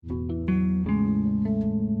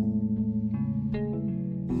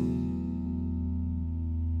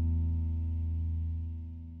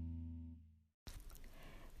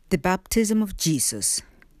The baptism of Jesus.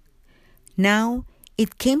 Now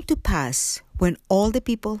it came to pass, when all the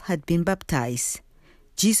people had been baptized,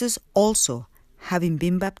 Jesus also having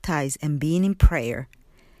been baptized and being in prayer,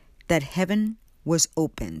 that heaven was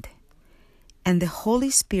opened, and the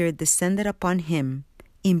Holy Spirit descended upon him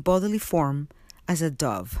in bodily form as a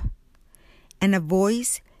dove. And a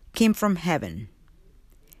voice came from heaven,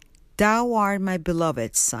 "Thou art my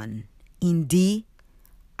beloved Son, in thee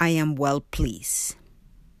I am well pleased."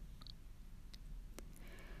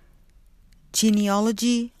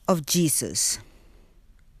 Genealogy of Jesus.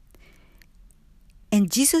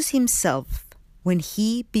 And Jesus himself, when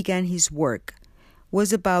he began his work,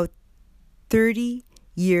 was about 30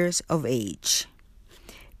 years of age,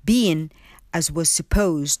 being, as was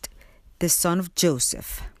supposed, the son of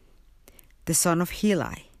Joseph, the son of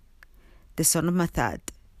Heli, the son of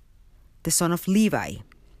Matthat, the son of Levi,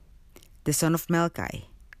 the son of Melchi,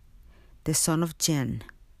 the son of Jen,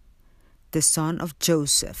 the son of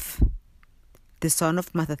Joseph, the son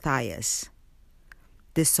of Mattathias,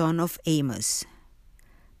 the son of Amos,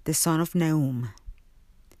 the son of Nahum,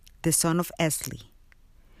 the son of Esli,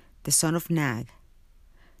 the son of Nag,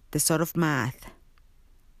 the son of Maath,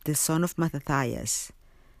 the son of Mattathias,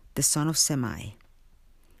 the son of Semai,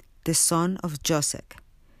 the son of Josek,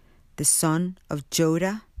 the son of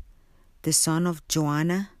Joda, the son of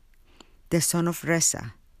Joanna, the son of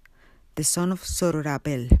Resa, the son of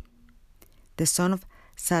Zorobabel, the son of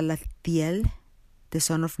Salathiel, the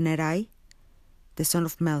son of Nerai, the son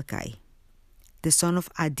of Melchi, the son of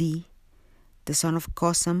Adi, the son of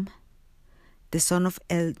Kosam, the son of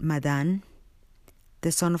Elmadan,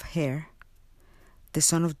 the son of Her, the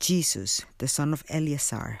son of Jesus, the son of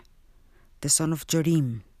Eleazar, the son of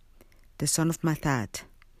Jorim, the son of Matthat,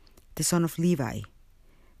 the son of Levi,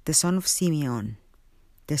 the son of Simeon,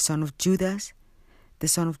 the son of Judas, the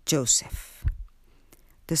son of Joseph,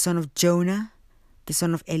 the son of Jonah, the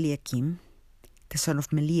son of Eliakim, the son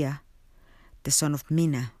of Meliah, the son of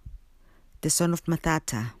Minna, the son of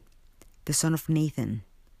Mattatha, the son of Nathan,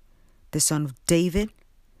 the son of David,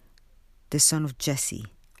 the son of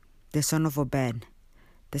Jesse, the son of Obed,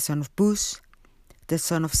 the son of Bus, the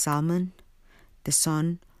son of Salmon, the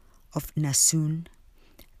son of Nasun,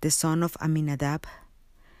 the son of Aminadab,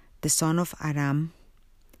 the son of Aram,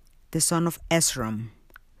 the son of Esrom,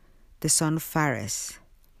 the son of Phares,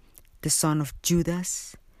 the son of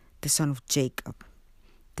Judas, the son of Jacob,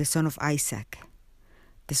 the son of Isaac,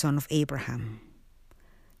 the son of Abraham,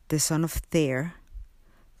 the son of Ther,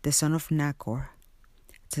 the son of Nachor,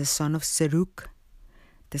 the son of Seruk,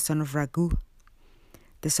 the son of Ragu,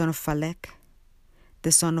 the son of Phalek,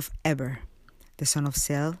 the son of Eber, the son of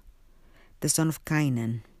Sel, the son of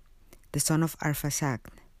Cainan, the son of Arphaxad,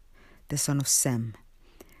 the son of Sem,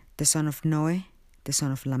 the son of Noe, the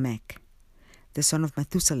son of Lamech, the son of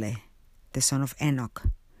Methuselah, the son of Enoch,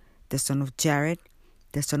 the son of Jared,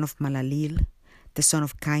 the son of Malaleel, the son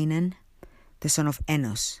of Cainan, the son of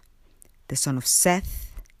Enos, the son of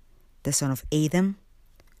Seth, the son of Adam,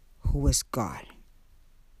 who was God.